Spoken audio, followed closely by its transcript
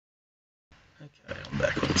Okay, I'm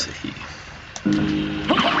back onto here.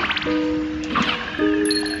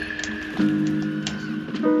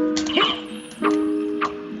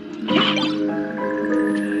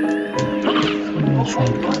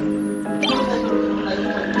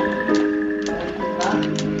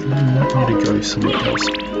 I might need to go somewhere else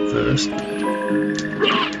first.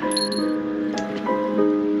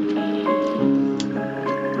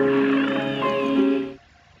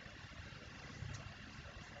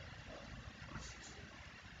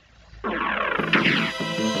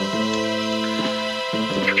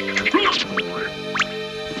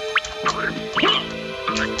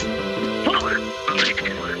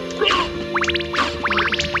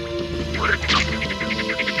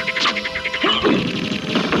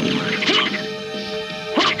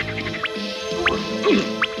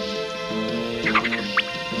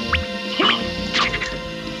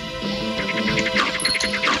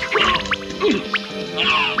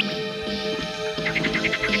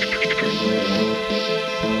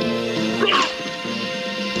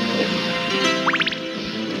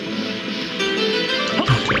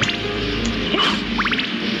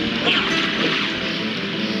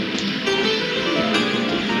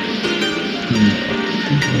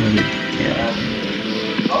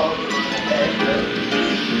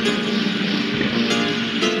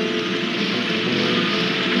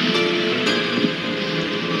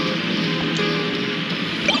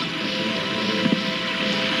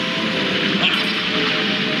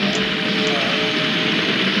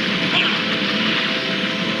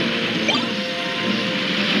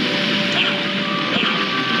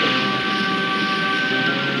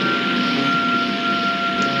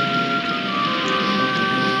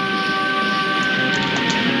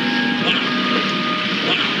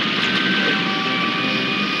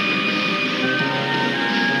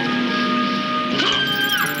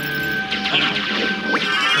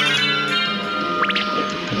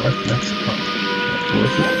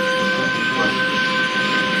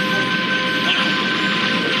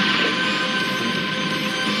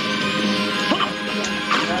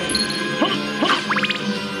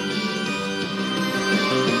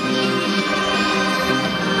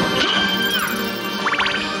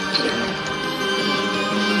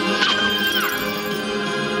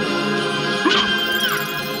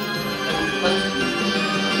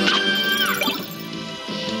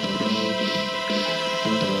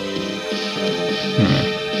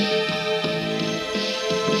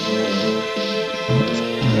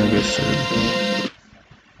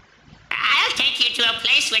 I'll take you to a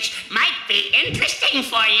place which might be interesting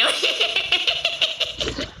for you.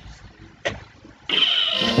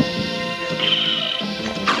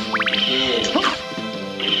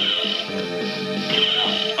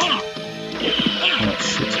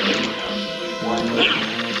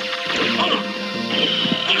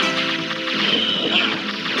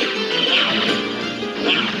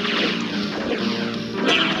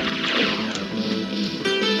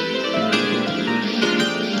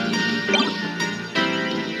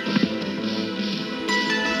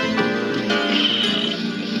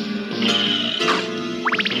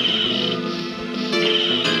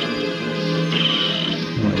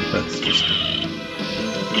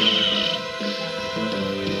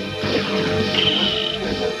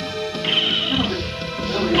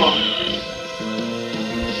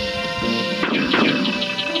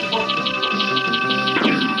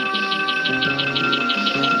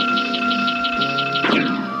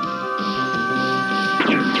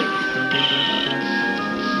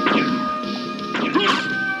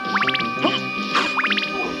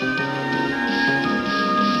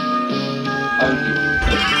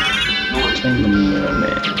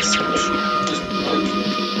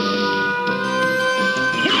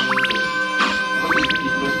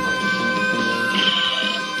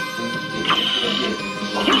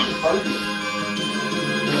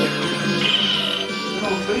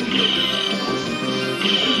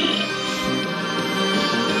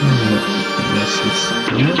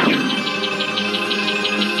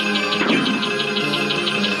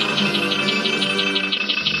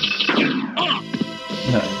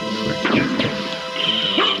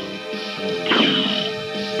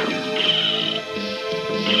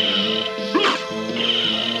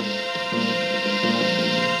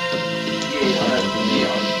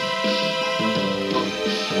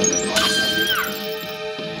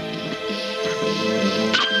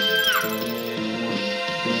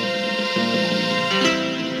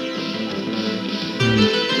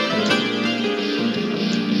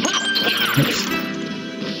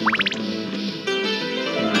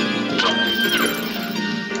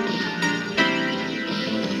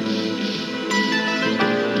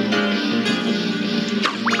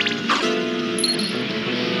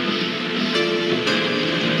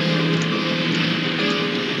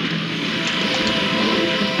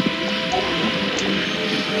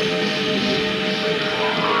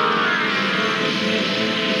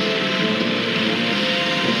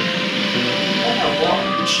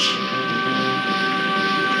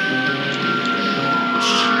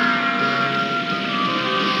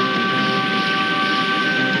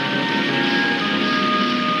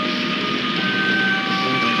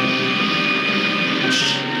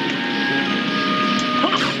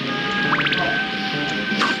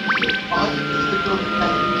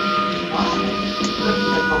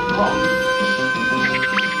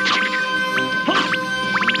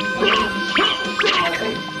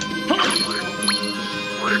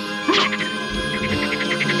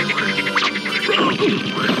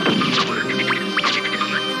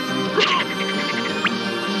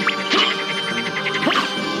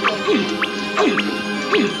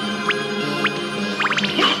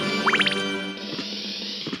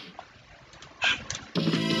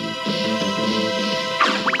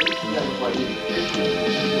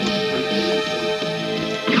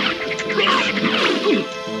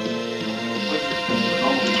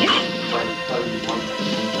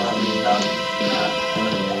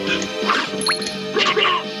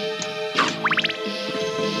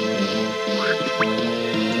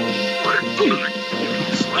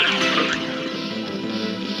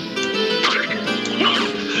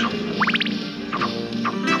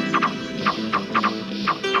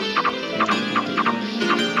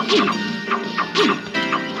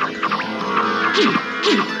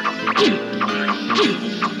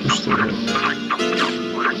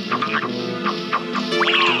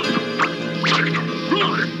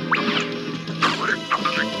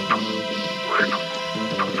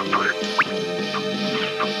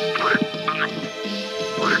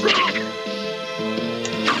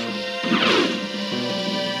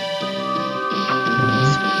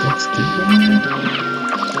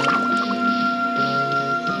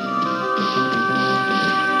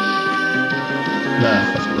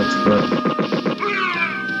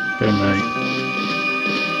 Go, mate.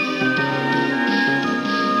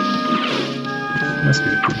 Must be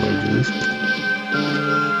a good way to do this.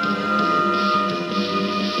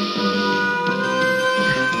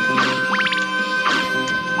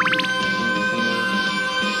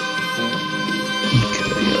 Okay,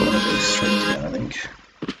 I want to go straight down, I think.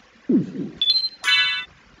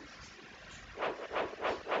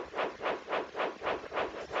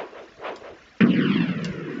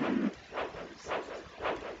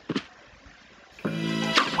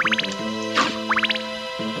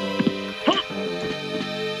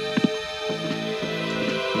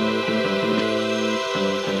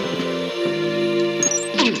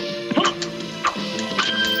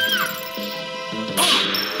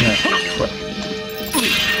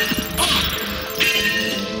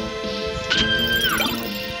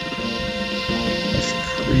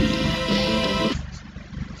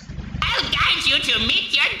 To meet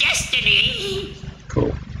your destiny.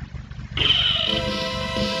 Cool.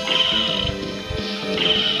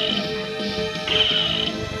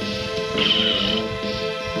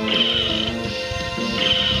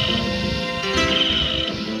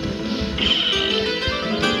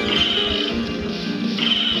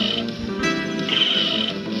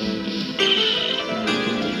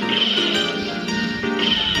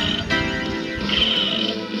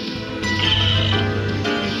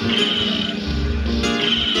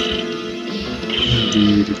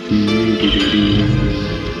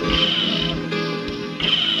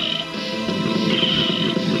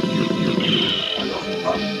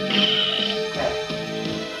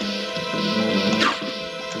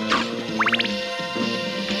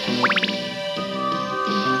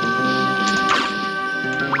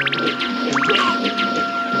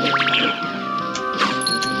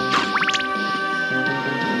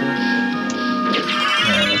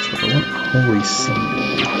 Holy symbol.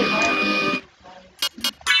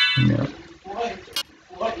 Now,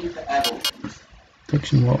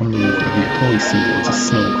 section what on the water, the holy symbol is a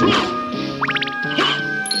snorkel.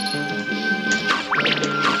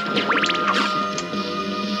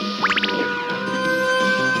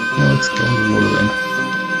 Now let's go on the water then.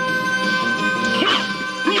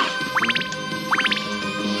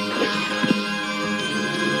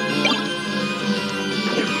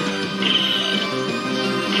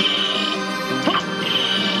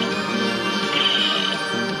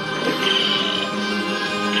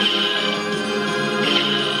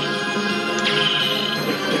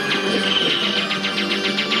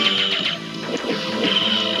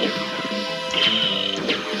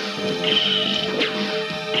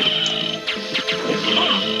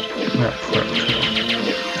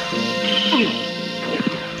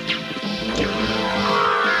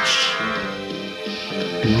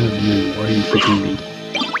 Why are you picking me?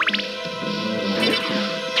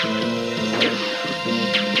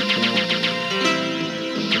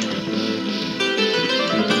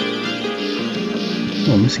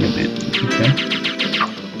 Oh, I'm missing a bit. Okay.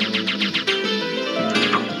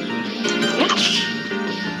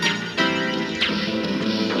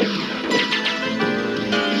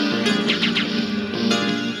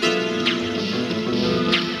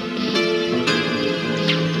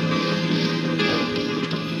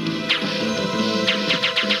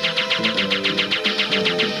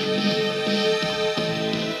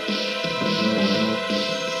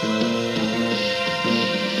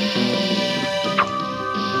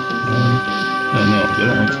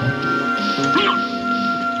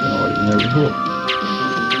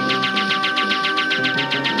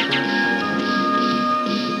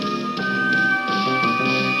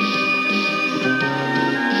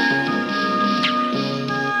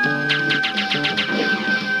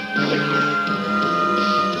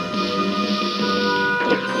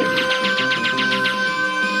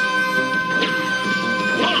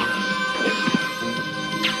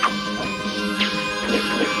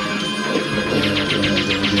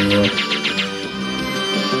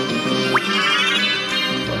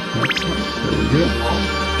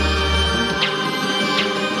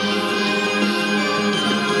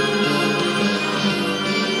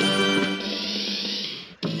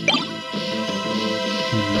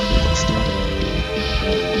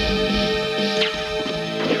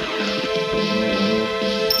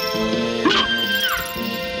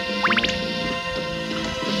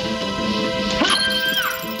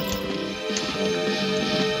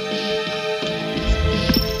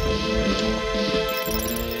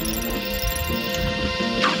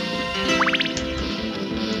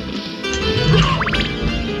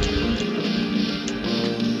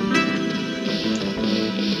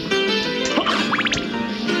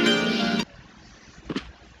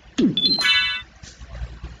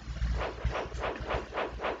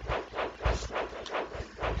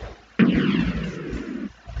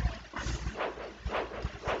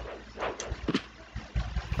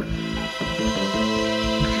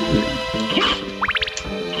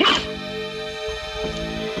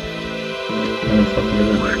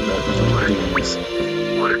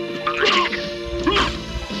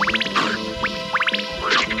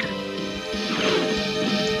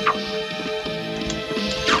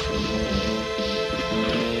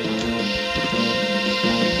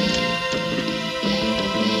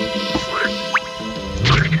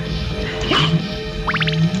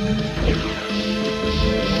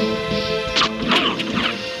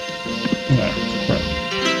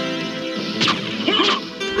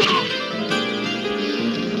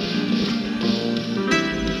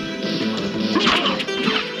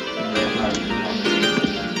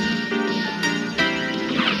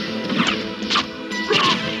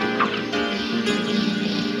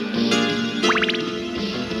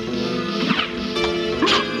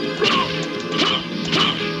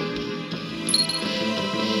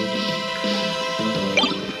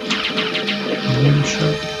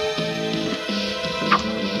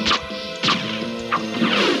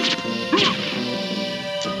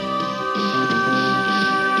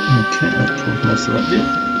 Okay, that killed most of that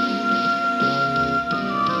bit.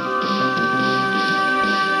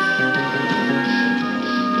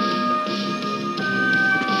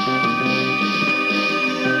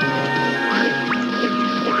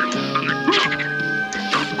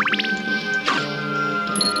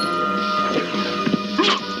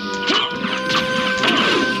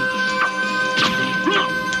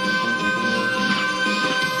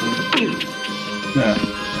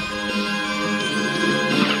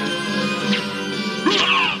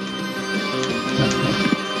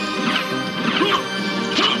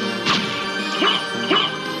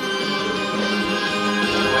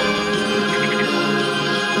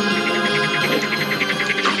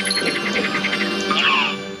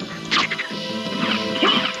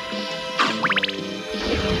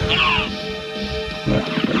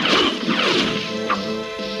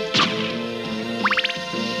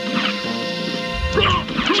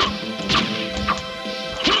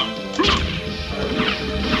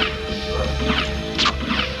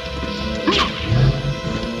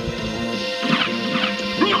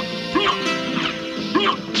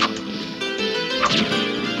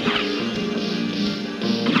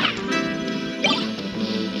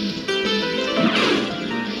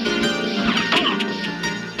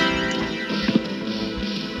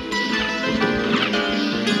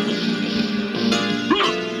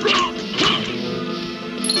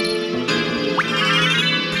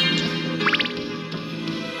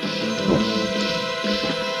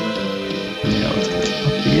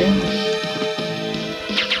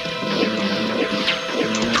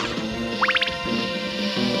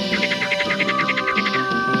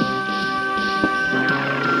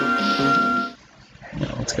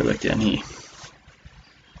 Let's go back down here.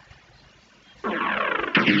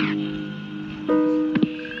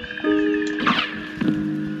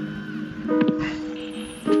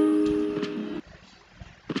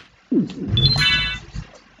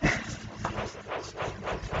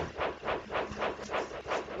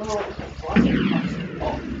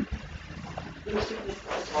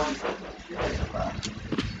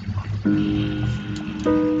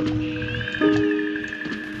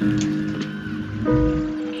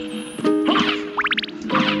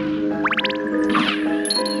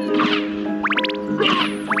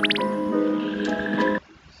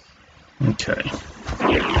 Okay.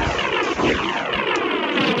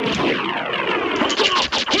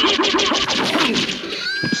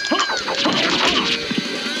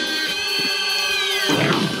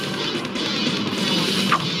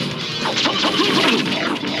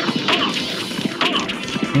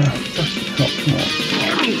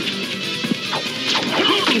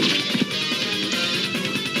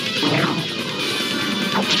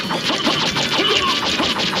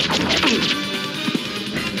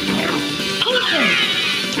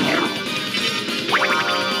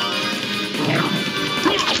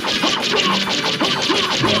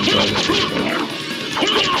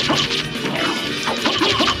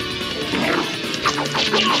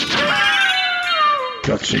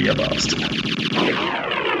 Gotcha, you bastard.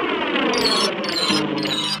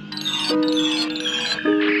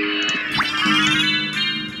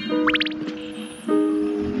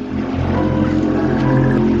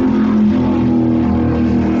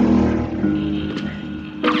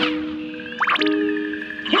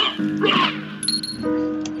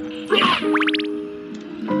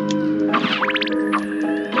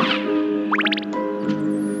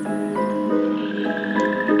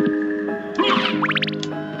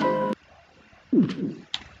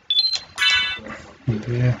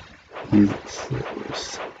 There is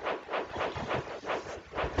Forest.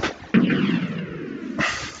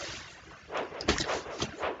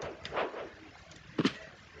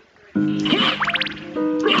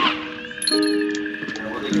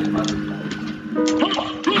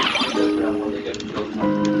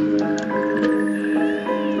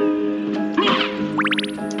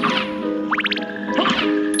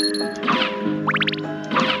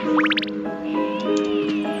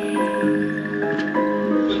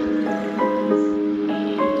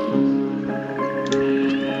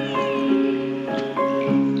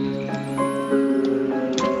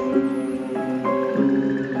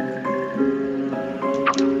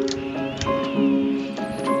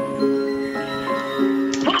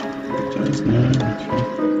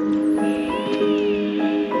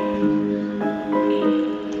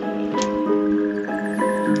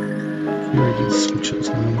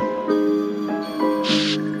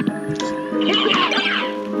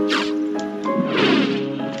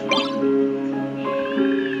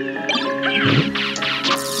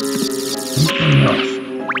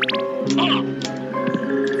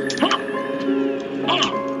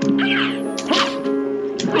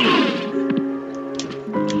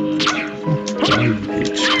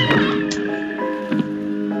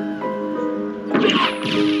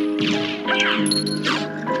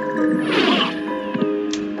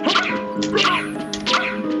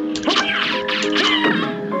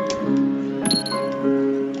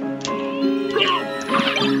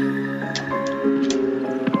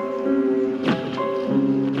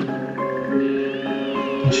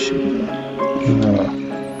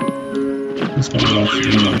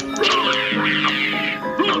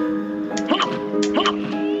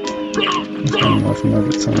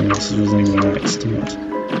 Something else wasn't even an extent.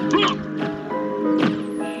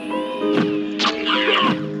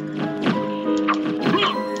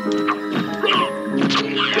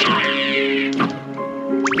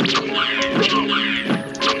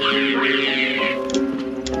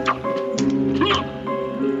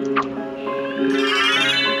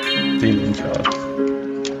 Demon card.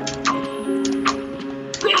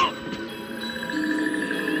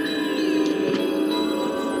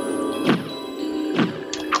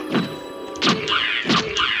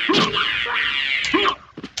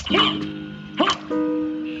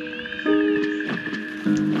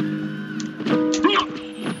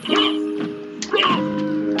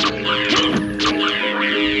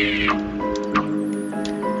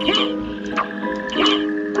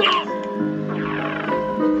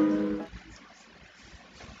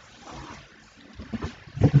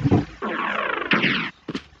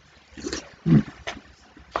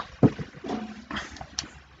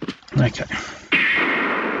 Okay,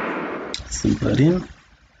 let's leave that in.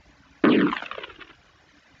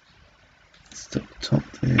 Step top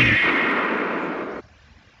there.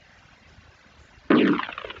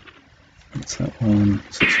 What's that one?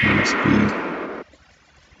 So this one must be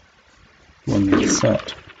one the other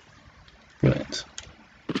side. Brilliant.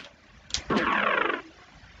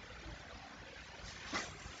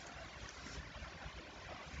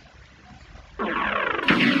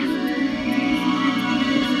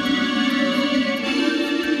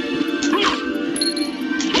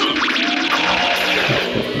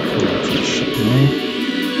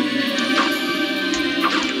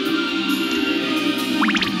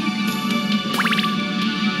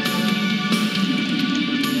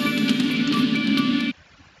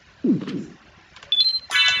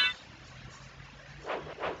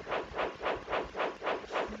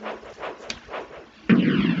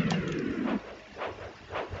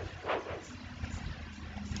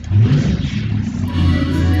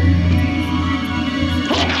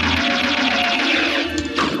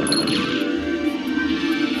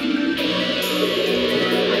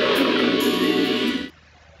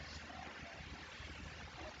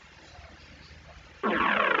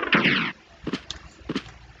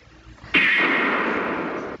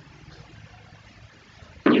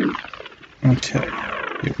 Okay,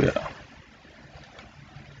 here we are.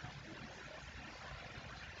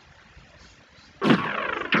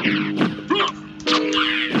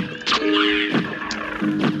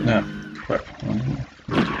 No, crap.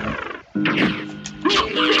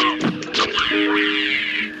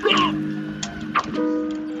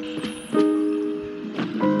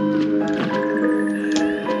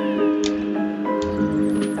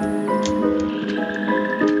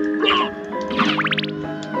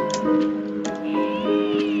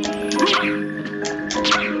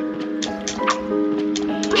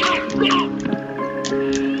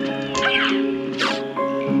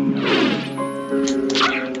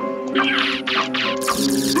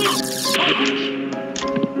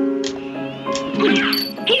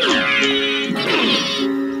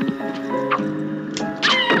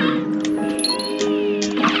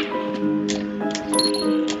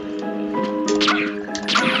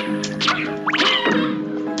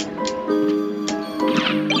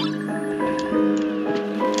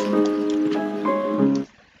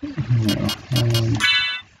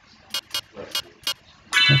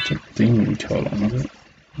 That's a demon card on it.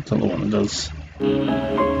 That's the other one that does.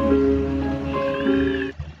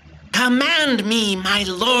 Command me, my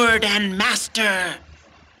lord and master.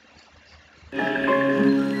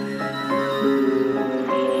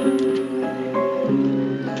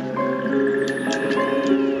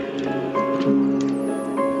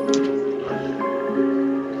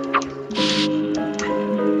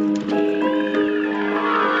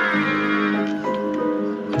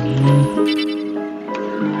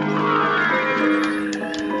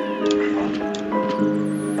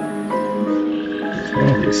 One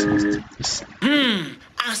of these things did this.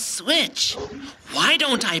 A switch. Why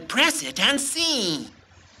don't I press it and see?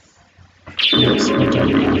 Yes, I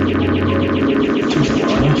don't.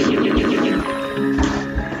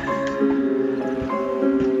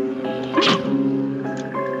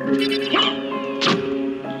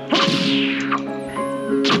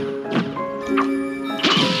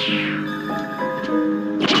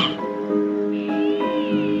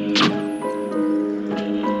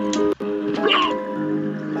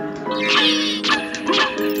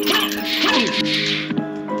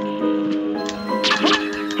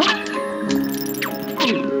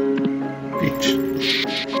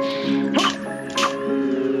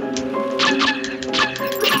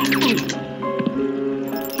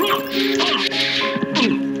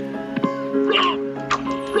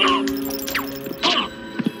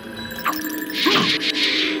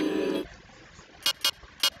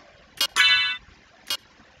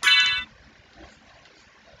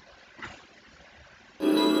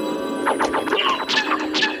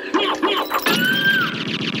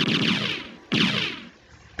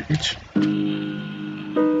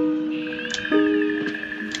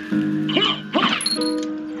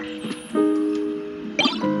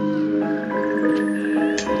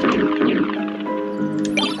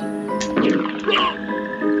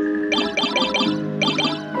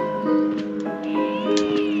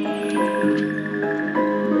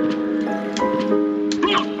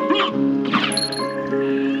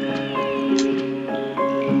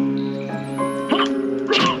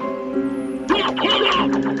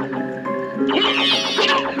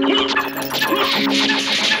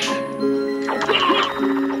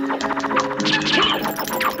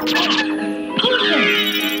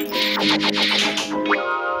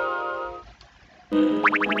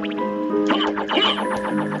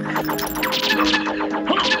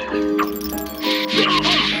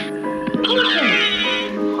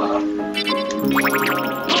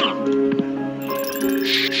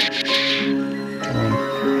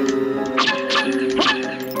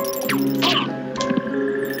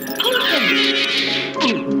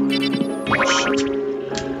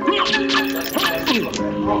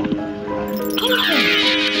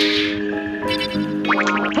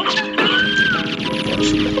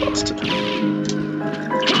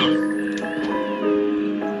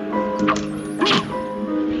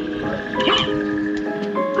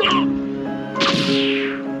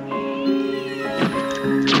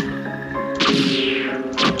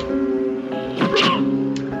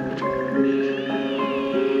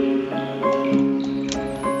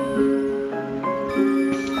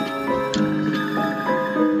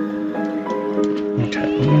 Took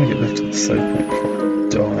a while.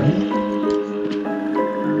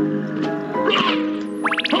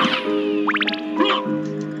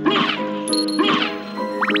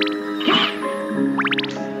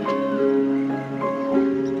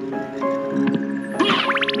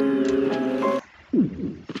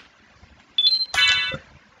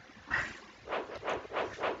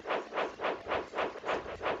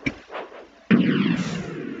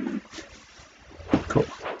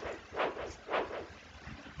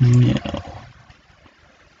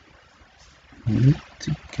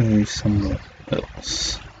 Somewhere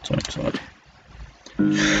else. Sorry.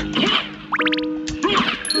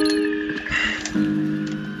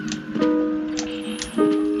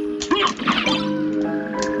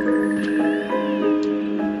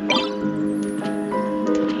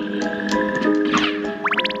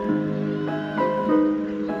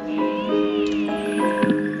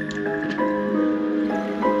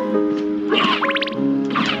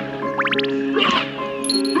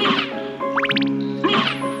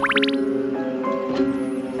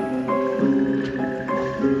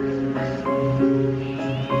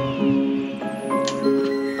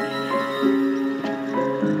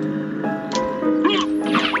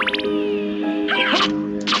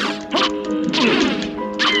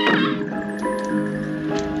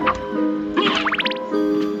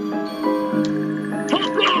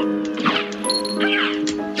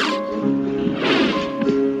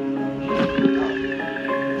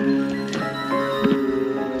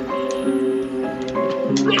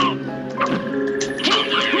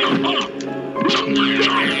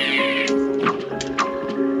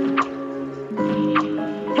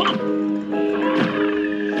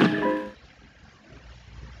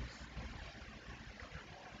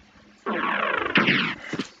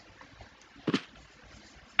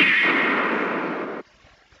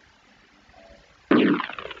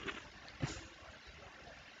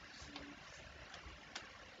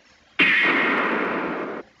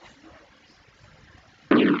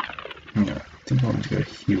 I think I want to go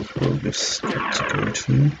here for all this stuff to go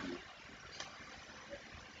to.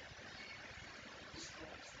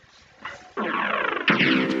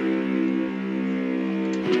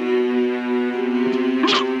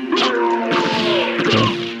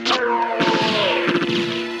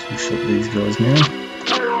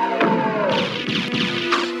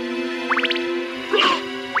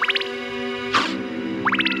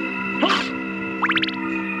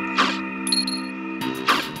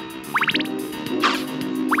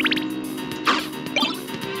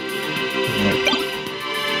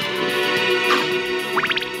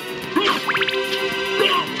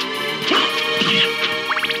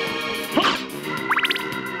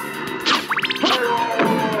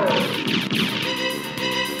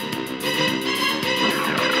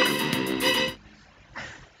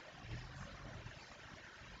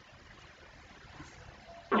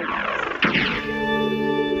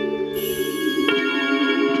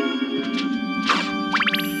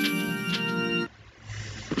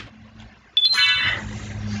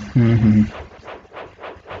 Mm-hmm.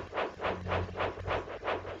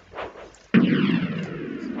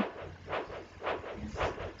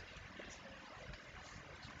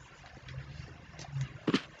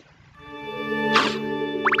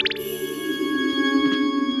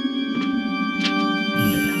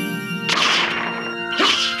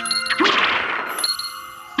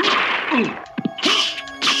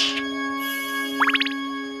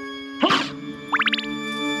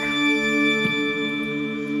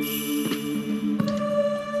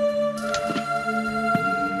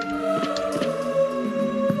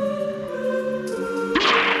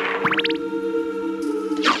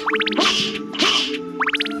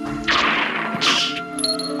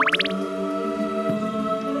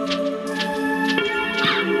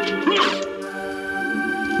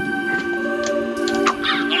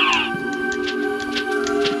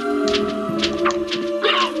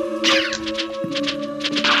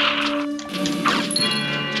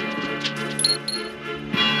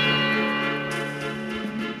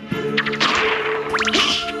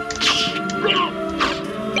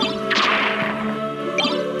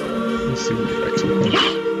 Let's see what effects we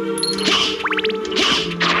have.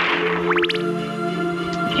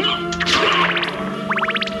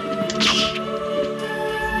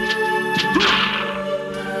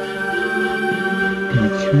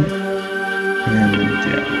 Okay. And then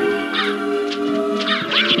down.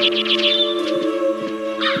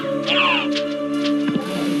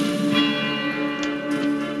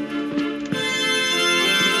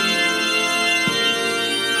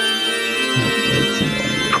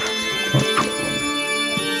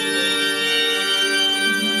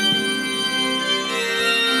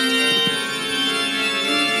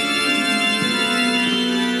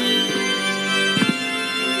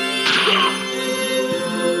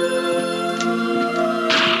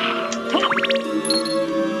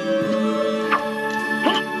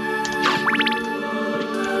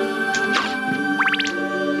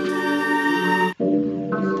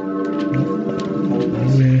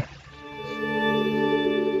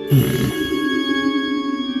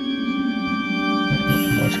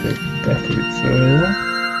 Let's go back a bit further.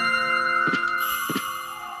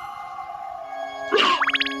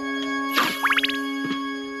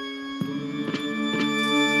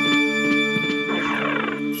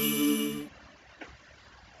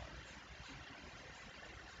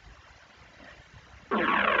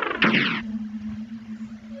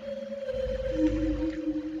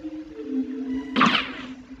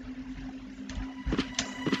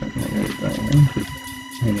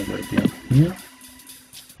 I'm gonna go down here.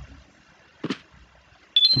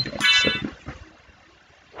 Don't save it.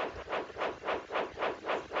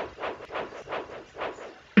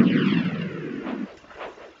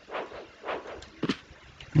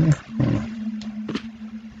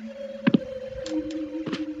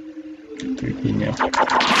 Through here now.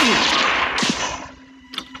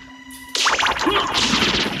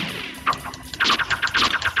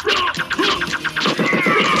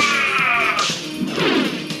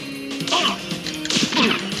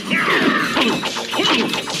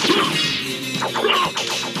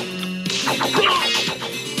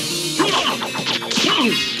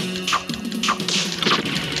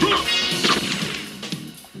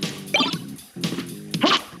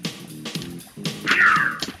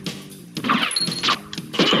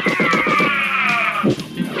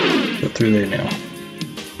 Through there now.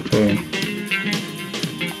 Boom.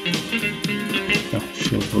 Oh,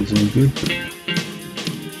 shield wasn't any good.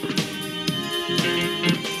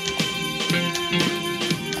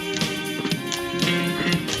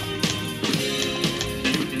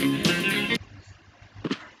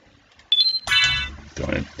 Don't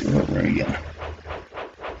want to do that room again.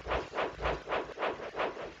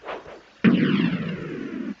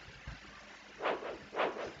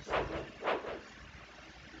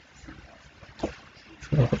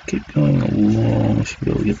 So if I keep going along, I should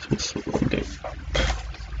be able to get to a circle and go up,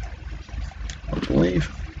 I believe.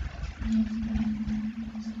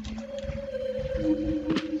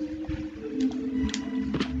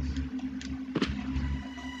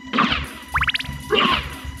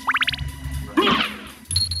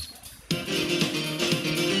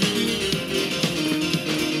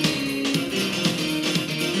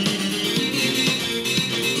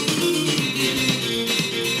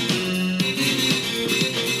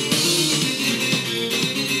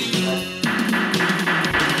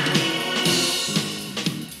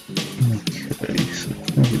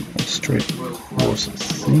 Straight course, I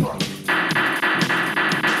think.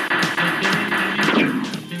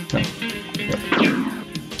 No. Yep.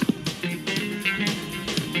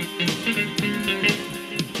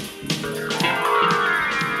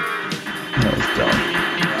 That was done.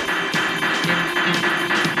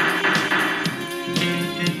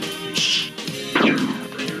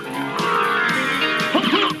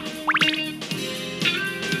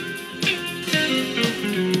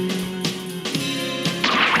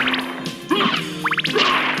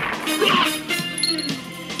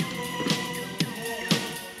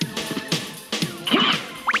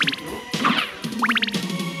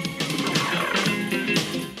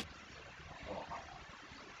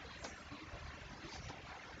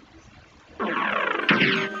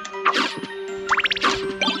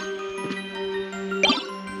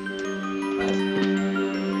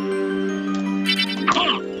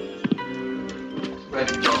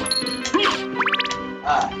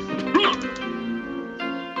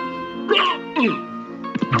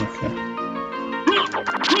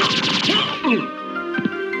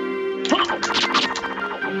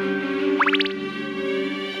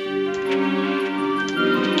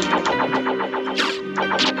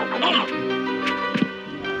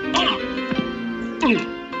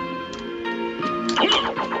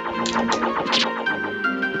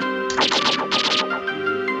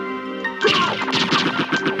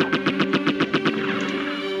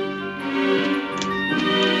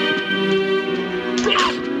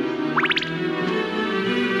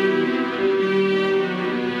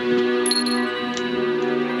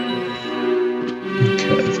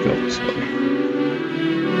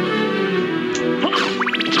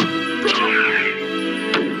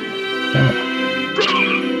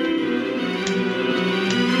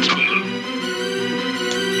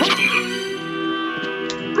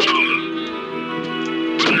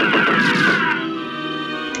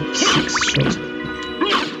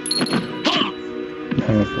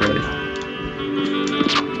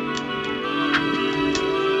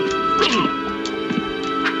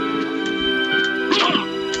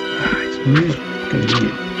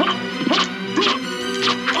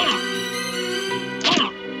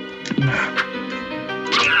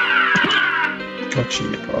 Gotcha,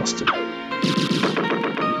 you bastard.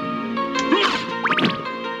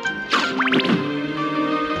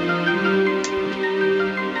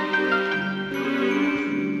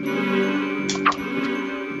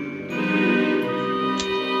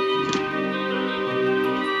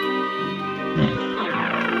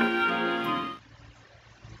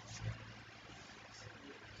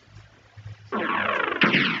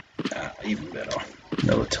 Even better.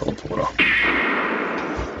 Another teleporter.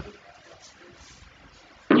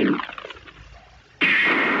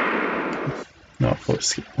 No, I thought I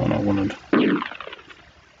skipped one I wanted.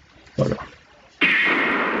 Hold on.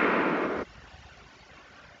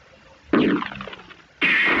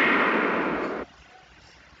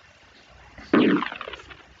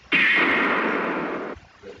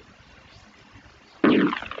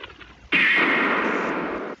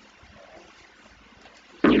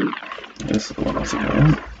 This is the one I think I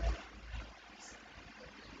want.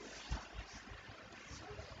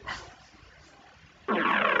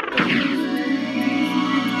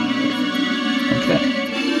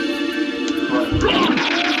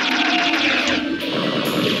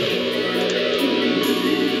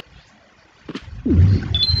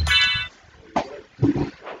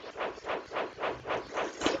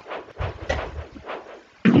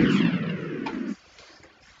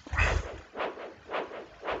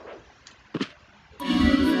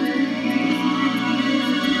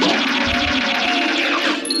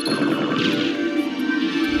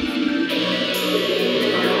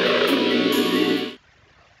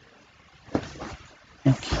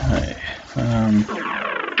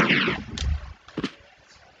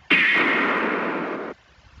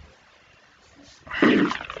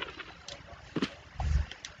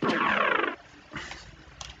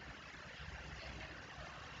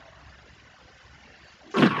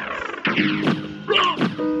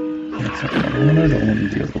 I don't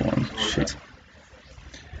want the other one. Shit.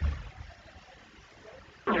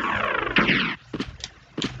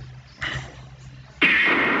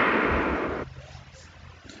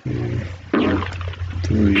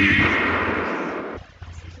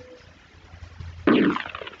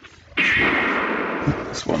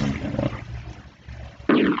 This one and one.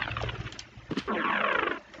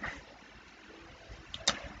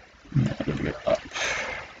 Now a little bit up.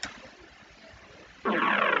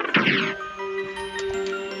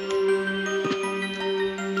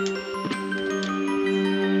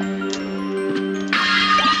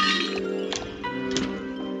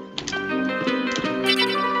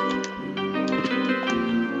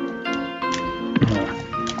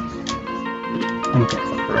 I'm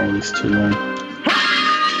going for all these too long.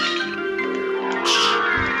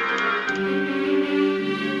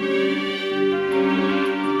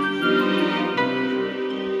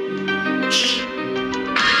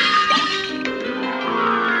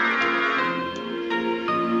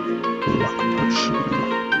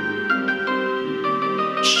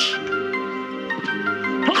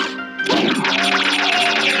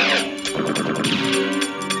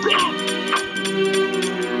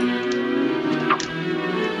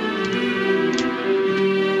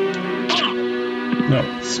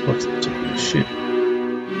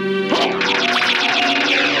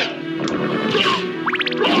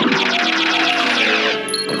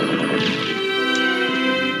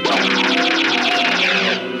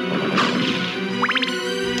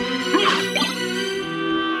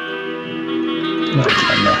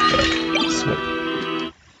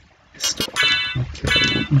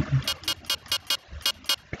 Okay.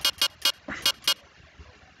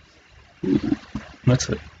 Ooh, that's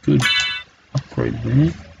a good upgrade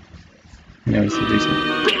there. Now it's a decent.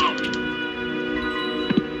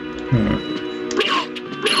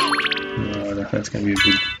 No, that's going to be a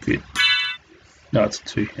good fit. No, it's a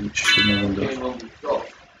two-hand shit, no wonder.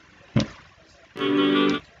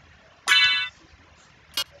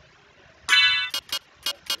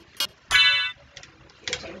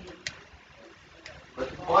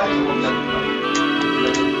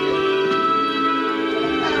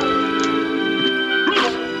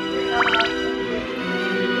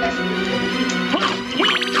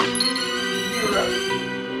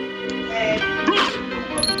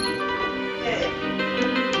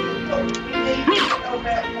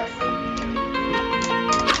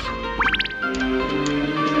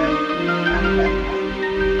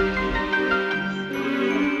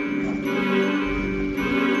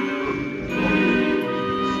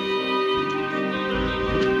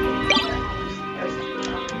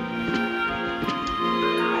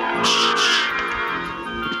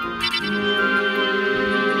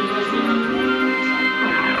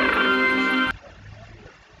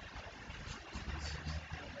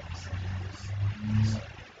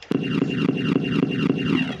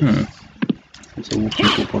 It's a walking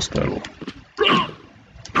to a boss battle.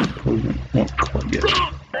 Probably not quite yet.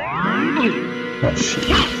 Oh shit,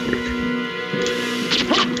 frick.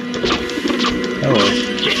 Hello.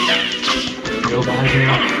 Real guys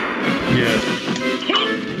now? Yeah.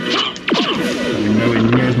 I mean, nowhere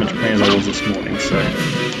near as much pain as I was this morning, so...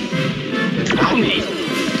 Fight me!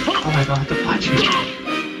 Oh my god, I have to fight you.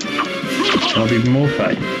 I'll be more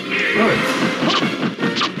pain. Good.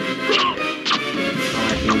 I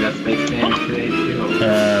think that makes sense today too.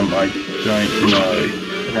 I don't know.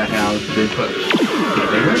 About how they put... Yeah,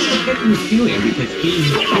 they weren't just getting the feeling because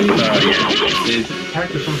there's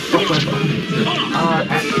characters from Software Abundance that are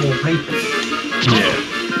actual rapists. Yeah.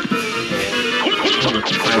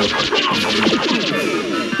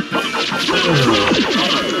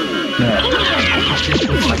 Just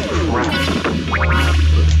looks like crap.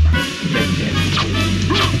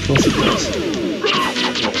 Of course it does.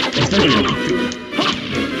 It's not even good.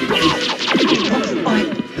 It looks like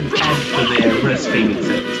an ad for their breastfeeding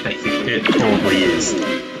service, basically. It probably is.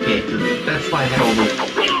 Yeah, that's why I had all those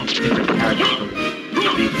different characters from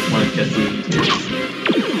these one just in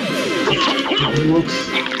it looks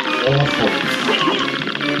awful.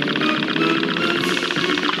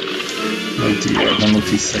 Oh dear, I've unlocked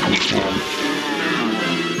his second form.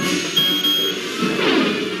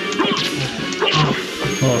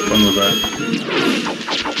 Oh, fun with that.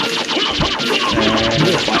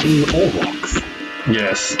 You're fighting all rocks.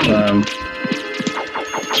 Yes, I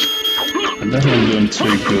don't think I'm doing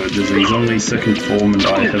too good, as he's on the second form and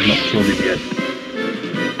I have not killed him yet.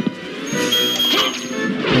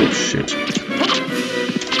 Oh shit.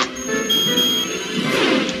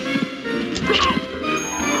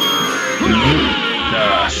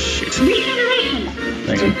 Ah, shit.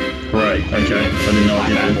 Hang on. Right, okay. I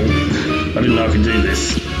didn't know I could do this.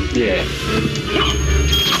 Yeah.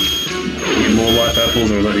 You get more life apples,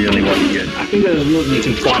 or is that the only one you get? I think that you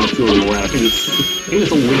can find a few of them around. I think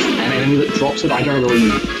it's always an enemy that drops it. I don't really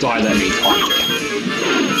die that many times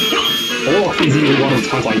there. Or is usually one of the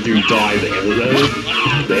times I do die there.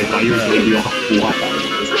 Then I usually do life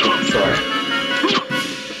apples. So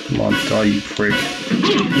Come on, die, you prick.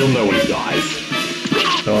 you'll know when he dies.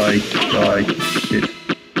 Die, shit.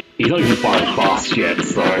 He's not even firing fast yet,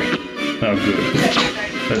 so Oh, good.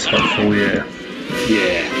 That's helpful, yeah.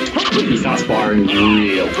 yeah. He starts firing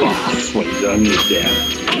real fast when he's on his down.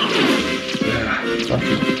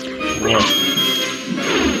 Fucking what?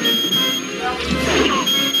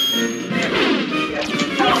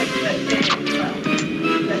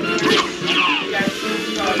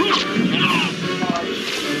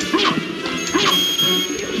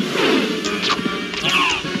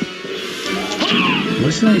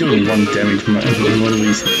 What's he only doing one damage from one of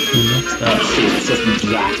these? It's just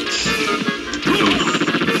that.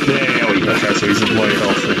 There we go. Okay, so he's at low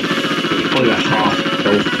health then. Probably about half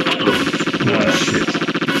health. Ah, shit.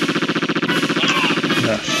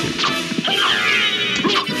 Ah, shit.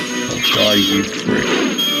 Oh, die, you prick.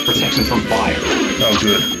 Protection from fire. Oh,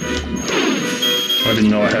 good. I didn't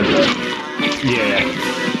know I had that. Yeah.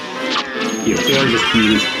 Your fairy just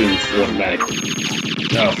uses things automatically.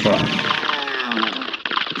 Oh, fuck.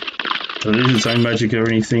 Does it use its own magic or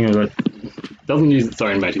anything, or that? Doesn't use its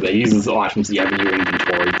own magic, they use the items you have in your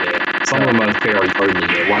inventory there. Some of them are fairy only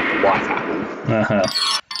there, like the life apple. Uh-huh.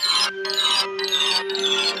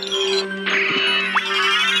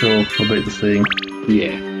 Cool, I'll beat the thing.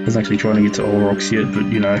 Yeah. wasn't actually trying to get to all rocks yet,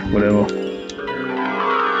 but you know, whatever.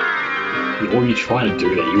 What were you trying to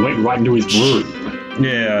do there? You went right into his room.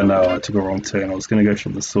 Yeah, I know, I took a wrong turn. I was going to go for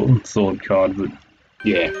the sword card, but...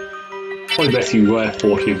 Yeah. Probably best you were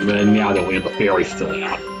for him now that we have the fairy still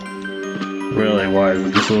out. Really, why?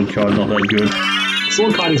 Was the sword card not that good?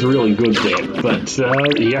 Sword card is really good there, but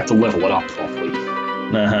you have to level it up properly.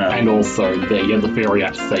 And also, there, you have the fairy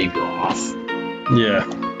out to save your ass. Yeah.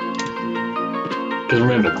 Because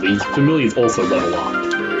remember, the familiars also level up.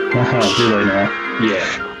 Do they now? Yeah.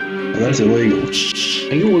 Well, that's illegal. I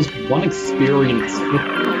think it was one experience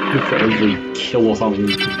for every kill or something.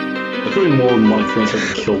 There could be more than one experience for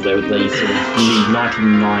every kill there, but they sort of need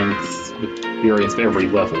 99 experience for every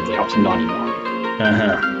level. They're up to 99.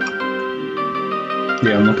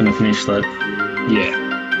 Yeah, I'm not going to finish that. Yeah.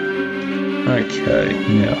 Okay,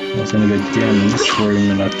 now, I was going to go down in this room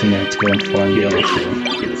and I think I have to go and find the other thing.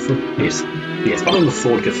 Yes, finally the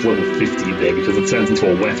sword gets level 50 there because it turns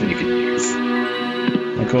into a weapon you can use.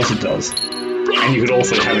 Of course it does. And you could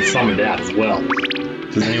also have it summoned out as well.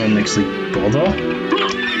 Does anyone actually bother?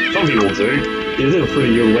 Some people do. It is a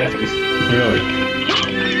pretty good weapon. Really?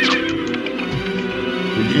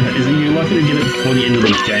 Is it you likely to get it before the end of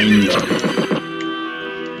the game though?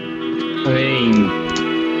 I mean,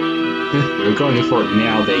 if you're going in for it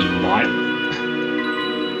now, they might.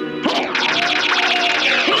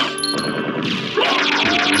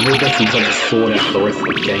 We'll definitely try to sort out the rest of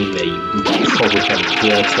the game there. You probably have a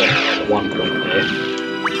water at one point there.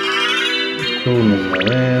 Cool, one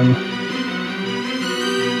them.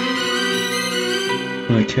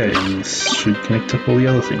 Okay, and this should connect up all the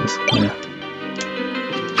other things. Yeah.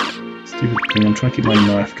 Stupid thing, I'm trying to keep my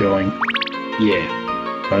knife going. Yeah.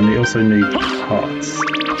 I also need hearts.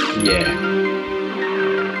 Yeah.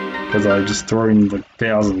 Because I've just thrown like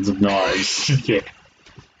thousands of knives. Yeah.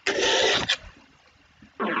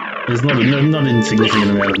 There's not an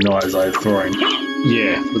insignificant amount of knives I've thrown.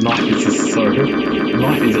 Yeah, the knife is just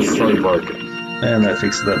so broken. And that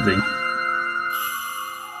fixes that thing.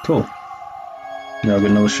 Cool. Now I've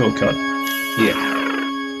got another shortcut. Yeah.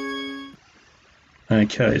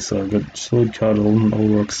 Okay, so I've got sword card, all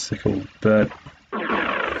rock, sickle, bat.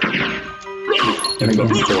 Haven't got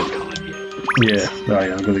the sword card yet. Yeah, oh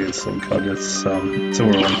yeah, I've got to get the sword card. It's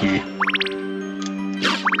somewhere on here.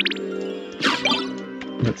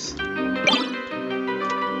 Oops.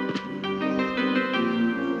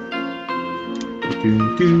 When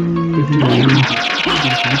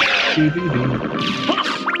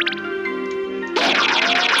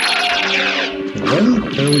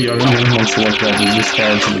early on, monster like that is this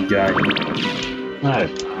far into the game. No.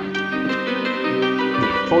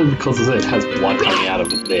 Yeah, probably because it has blood coming out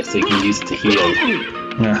of it there, so you can use it to heal. Oh,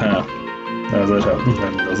 that happens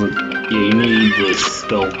then, does it? Yeah, you need the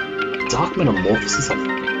spell Dark Metamorphosis, I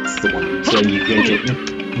think it's the one. So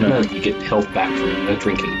you get health back from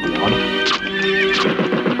drinking blood.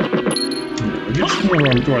 I guess when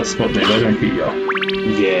you're on the right spot there, they don't hit you.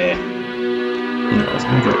 Yeah. I was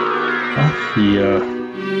gonna go up here,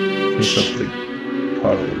 finish up the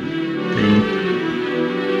part of the thing.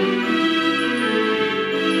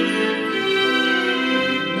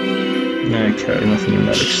 Okay, nothing in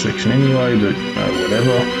that section anyway, but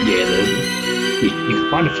whatever. Yeah, you can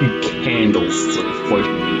find a few candles sort of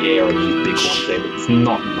floating in the air and these big ones there, but it's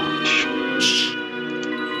not much.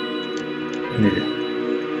 Yeah.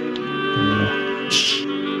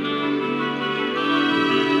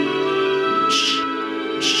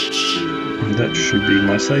 That should be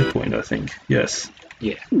my save point, I think. Yes.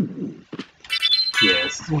 Yeah. Yeah,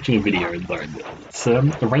 this is watching a video though. It's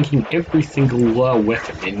ranking every single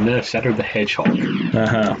weapon in Shadow the Hedgehog.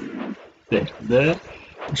 There.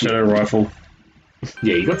 Shadow rifle.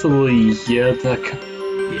 Yeah, you got to the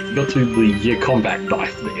combat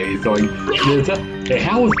knife there. He's going,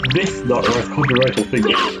 how is this not the most controversial thing?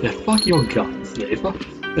 Yeah, fuck your guns there.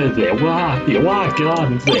 There are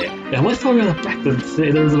guns there. Now let's talk about the fact that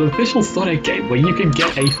there's an official Sonic game where you can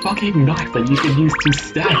get a fucking knife that you can use to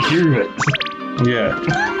stab humans. Yeah.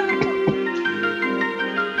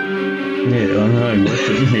 Yeah, I know.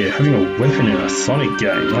 Having a weapon in a Sonic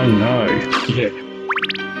game. I know. Yeah.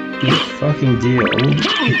 Big fucking deal.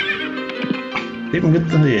 Even with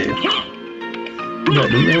the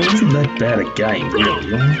it wasn't that bad a game, really.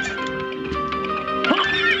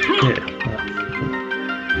 Yeah.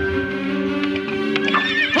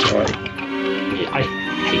 Right. Yeah, I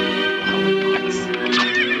hate knives.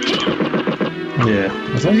 Yeah.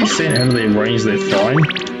 As long as you see how they arrange their fine,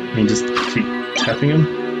 you just keep tapping them.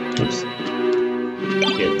 Oops.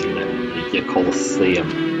 Yeah, do that. You Colosseum.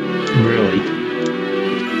 Really?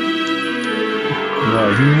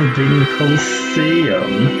 Right, you have beaten the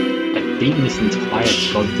Colosseum. I've beaten this entire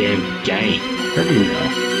goddamn game. Have you now?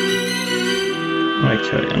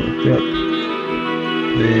 Okay, and we've got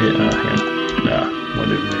there. Hang on. Nah,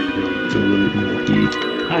 whatever. Maybe do a little bit more here.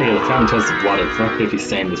 Oh yeah, the Fountain of Blood. It's not if you're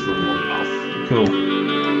staying this room long enough. Cool.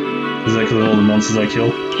 Is that because of all the monsters I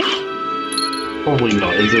kill? Probably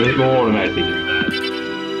not. It's automatically do that.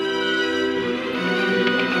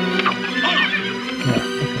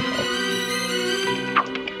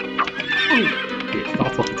 It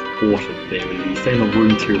starts off as water there, and if you stay in the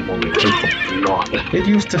room too long, it turns to blood. It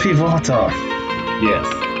used to be water. Yes,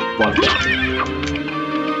 blood fountain.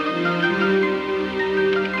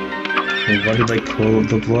 Well, why did they call it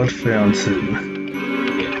the Blood Fountain?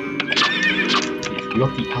 Yeah. You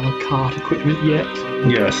got the Alucard equipment yet?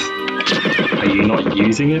 Yes. Are you not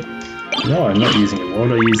using it? No, I'm not using it. Why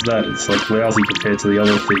would I use that? It's like lousy compared to the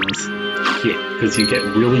other things. Yeah, because you get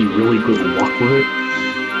really, really good luck with it.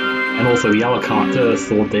 And also the Alucard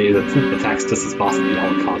sword there that attacks just as fast as the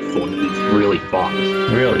Alucard sword, and it's really fun.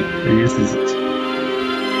 Really? Who uses it?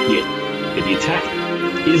 Yeah, but the attack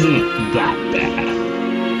isn't that bad.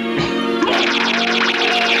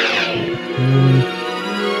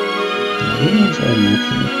 What was I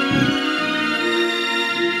looking here?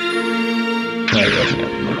 No, it wasn't.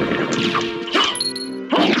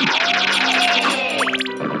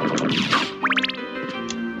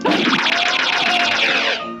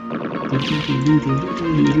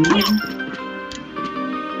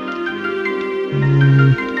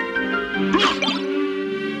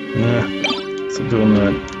 Nah, stop doing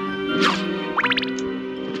that.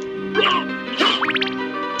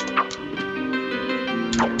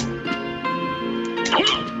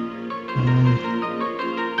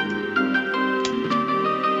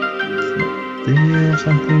 There or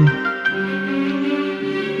something?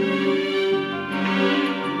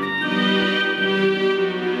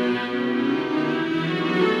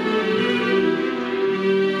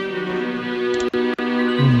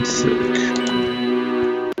 One sec.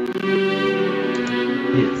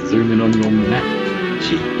 Yeah, zoom in on your map.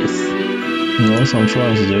 Genius. Well, that's what I'm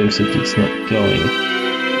trying to do, except it's not going.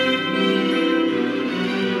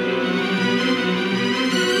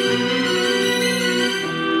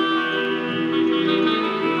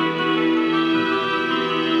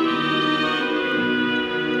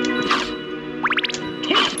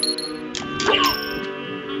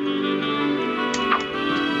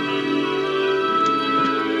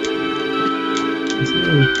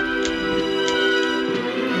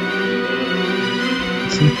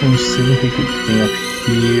 Some kind of significant thing up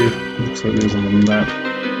here. Looks like there's on the map.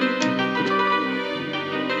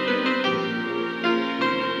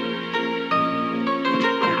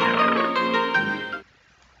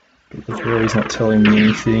 But the fairy's not telling me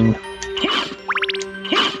anything.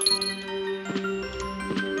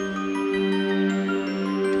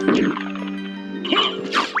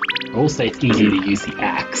 Also, it's easier to use the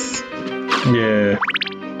axe. Yeah.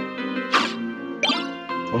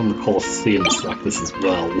 One of the Colosseums like this as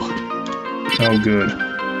well. Oh, good.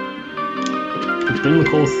 You've been in the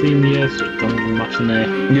Colosseum yet? You've done much in there?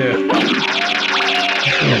 Yeah.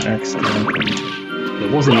 An axe down.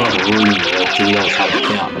 There was another room there to the other side of the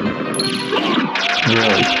fountain.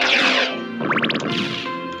 Really?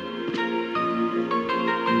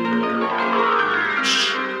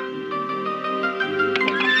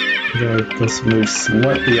 Let's move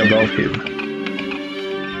slightly above him.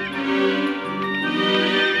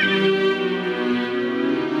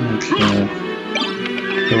 Okay.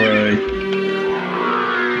 Hooray.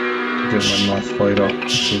 Get my knife later.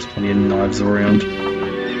 There's plenty of knives around.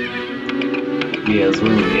 Yeah, there's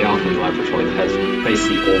room in the Alchemy Laboratory that has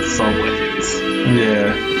basically all the sun weapons.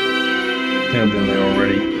 Yeah. I've been there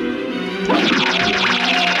already.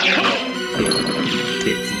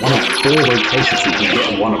 It's one of 4 locations you can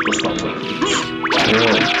get one of the sun weapons.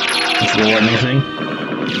 Really? That's the lightning thing?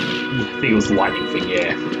 I think it was the lightning thing,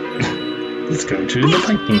 yeah. Let's go to the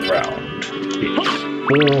lightning round. Yeah.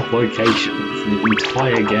 4 locations in the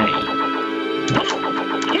entire game.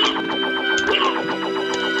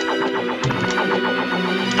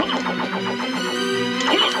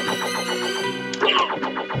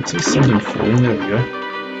 I see something falling. There we go.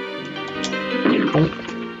 Bonk.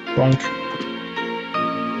 Bonk.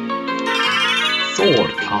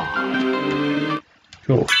 Sword card.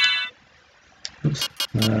 Cool. Oops.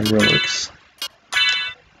 Relics.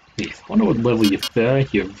 Yes, I wonder what level your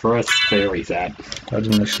first fairy's at. I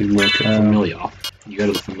didn't actually look. Familiar. You go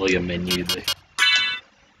to the familiar menu there.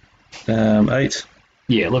 8.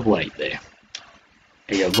 Yeah, level 8 there.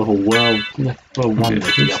 And you have level 1 with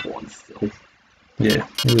the other one still. Yeah,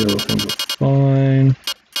 all the other things are fine.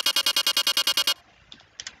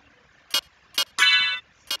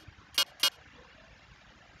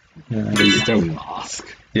 The stone mask.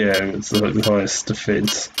 Yeah, it's the highest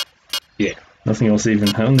defense. Yeah. Nothing else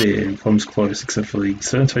even on there comes close except for the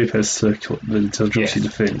certain type has circular, but it drops Yes. your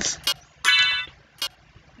defense.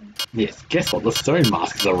 Yes, guess what? The stone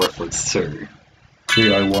mask is a reference to.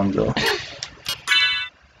 Gee, I wonder.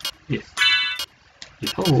 Yes.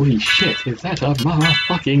 Holy shit, is that a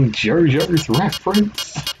motherfucking JoJo's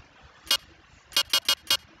reference?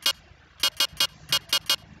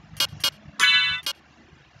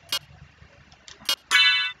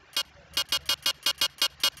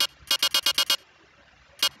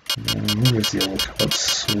 Where's the Alucard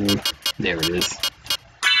sword? There it is.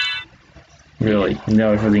 Really?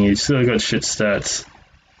 Now everything is still got shit stats.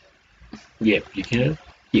 Yep, you can.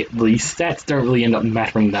 Yeah, the stats don't really end up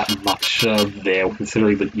mattering that much there,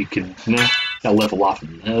 considering that you can level up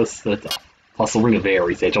and stuff. Plus, the Ring of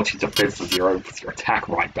Aries, there drops your defense to 0, puts your attack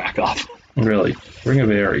right back up. Really? Ring of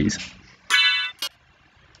Aries.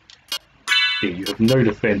 Yeah, you have no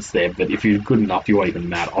defense there, but if you're good enough, you won't even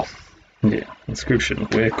matter. Yeah. Inscription.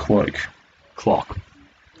 Wear cloak. Clock.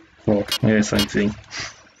 Clock. Yeah, same thing.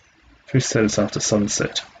 True status after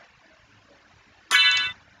sunset.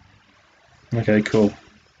 Okay, cool.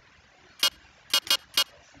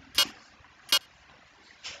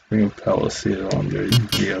 Ring of Palace here on dude.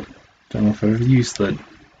 Yeah. Don't know if I've ever used that.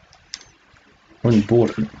 When you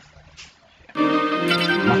bought it.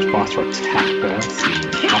 Much faster attack burst.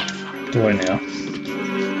 Do I now?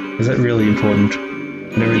 Is that really important?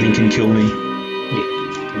 And everything can kill me?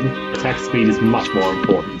 Yeah. Attack speed is much more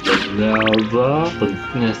important than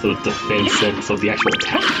the sort of defense and sort of the actual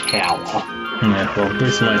attack power. Yeah, well,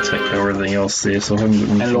 there's my attack power, everything else there, so I haven't got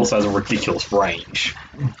anything. And it also has a ridiculous range.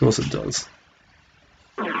 Of course it does.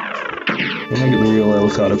 When I get the real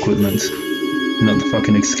Alucard equipment, not the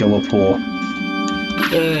fucking Excalibur.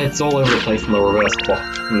 It's all over the place in the reverse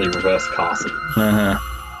clock, in the reverse castle. Uh-huh.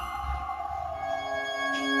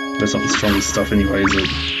 That's not the strongest stuff anyway, is it?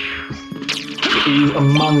 It is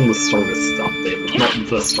among the strongest stuff there, but not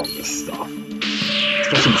the strongest stuff.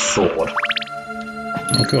 Especially the sword.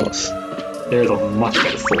 Of course. There is a much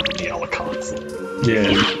better sword than the Alucard sword.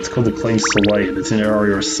 Yeah, it's called the Claim Soleil, it's an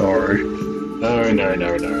area of sorrow. No.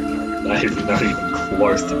 That is not even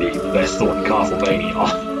close to being the best sword in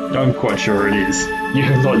Castlevania. I'm quite sure it is. You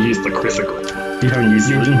have not used the chrysogram. You haven't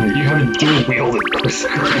used it, didn't You you? haven't dual-wielded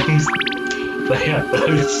chrysograms. They are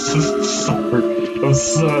just so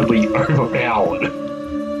absurdly overpowered.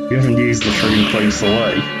 You haven't used the friggin' Claim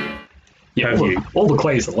Soleil. Yeah, all the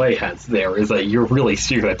Clay Soleil has there is a really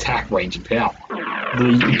stupid attack range and power.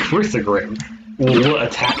 The chrysogram will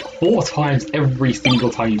attack 4 times every single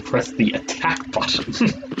time you press the attack button.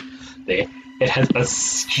 There. It has a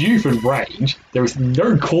stupid range. There is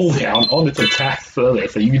no cooldown on its attack further,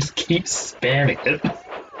 so you can just keep spamming it.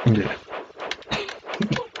 Yeah.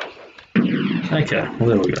 Okay, well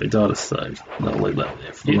there we go, data save. I'll leave that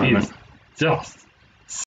there for the moment. It is just